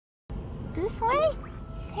This way?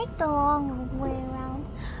 Take the long way around.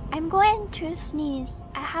 I'm going to sneeze.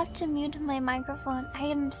 I have to mute my microphone.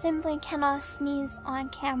 I simply cannot sneeze on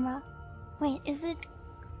camera. Wait, is it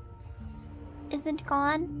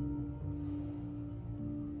gone?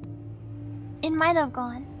 It might have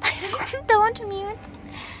gone. Don't mute.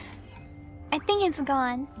 I think it's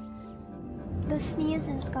gone. The sneeze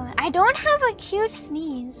is gone. I don't have a cute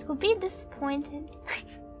sneeze. We'll be disappointed.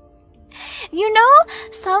 You know,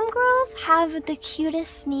 some girls have the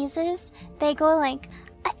cutest sneezes. They go like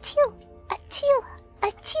achoo, achoo,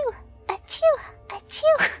 achoo, achoo,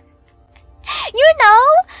 achoo.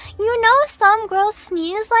 You know some girls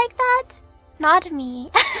sneeze like that? Not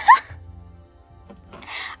me.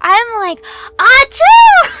 I'm like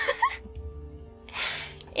achoo.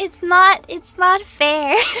 It's not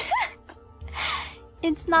fair.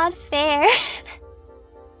 It's not fair.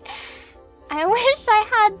 I wish I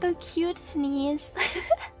had the cute sneeze.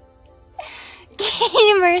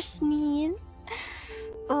 Gamer sneeze.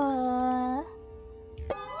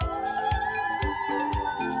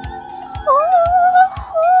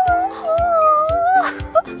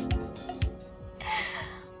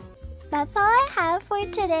 That's all I have for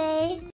today.